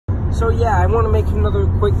So yeah, I want to make another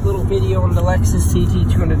quick little video on the Lexus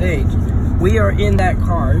CT200H. We are in that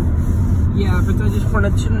car. Yeah, but I just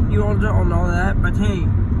wanted to, you all don't know that, but hey,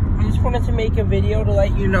 I just wanted to make a video to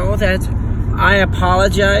let you know that I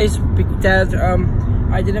apologize that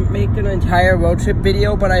I didn't make an entire road trip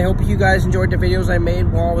video, but I hope you guys enjoyed the videos I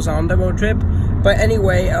made while I was on the road trip. But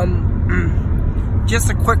anyway, just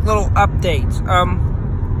a quick little update.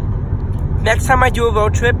 Next time I do a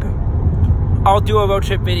road trip, I'll do a road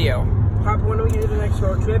trip video. Papa, when are we gonna do the next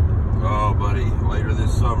road trip? Oh, buddy, later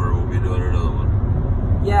this summer we'll be doing another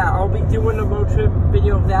one. Yeah, I'll be doing a road trip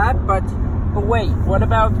video of that, but wait, what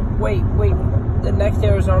about, wait, the next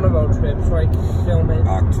Arizona road trip, so I can film it.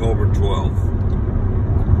 October 12th,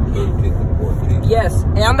 13th and 14th. Yes,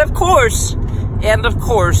 and of course,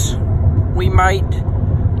 we might,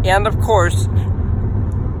 and of course,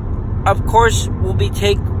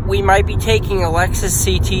 we might be taking a Lexus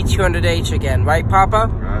CT200H again, right, Papa?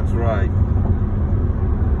 That's right.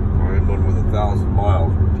 Find one with 1,000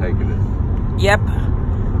 miles, we're taking it. Yep.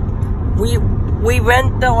 We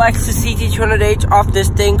rent the Lexus CT200H off this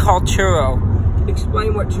thing called Turo.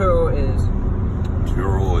 Explain what Turo is.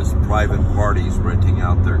 Turo is private parties renting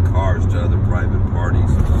out their cars to other private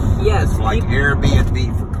parties. Yes. It's like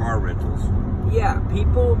Airbnb for car rentals. Yeah,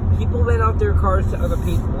 people rent out their cars to other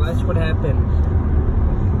people. That's what happened.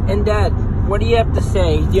 And Dad, what do you have to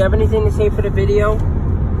say? Do you have anything to say for the video?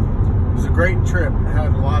 It was a great trip.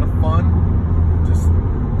 Had a lot of fun. Just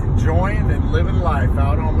enjoying and living life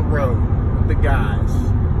out on the road with the guys.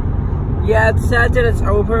 Yeah, it's sad that it's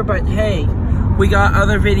over, but hey, we got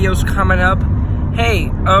other videos coming up.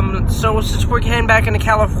 Hey, so since we're heading back into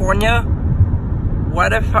California,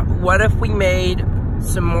 what if we made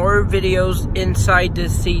some more videos inside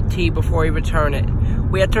this CT before we return it?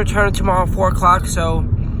 We have to return it tomorrow at 4 o'clock, so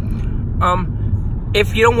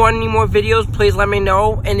if you don't want any more videos, please let me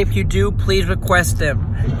know, and if you do, please request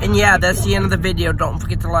them. And yeah, that's the end of the video. Don't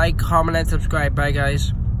forget to like, comment, and subscribe. Bye,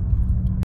 guys.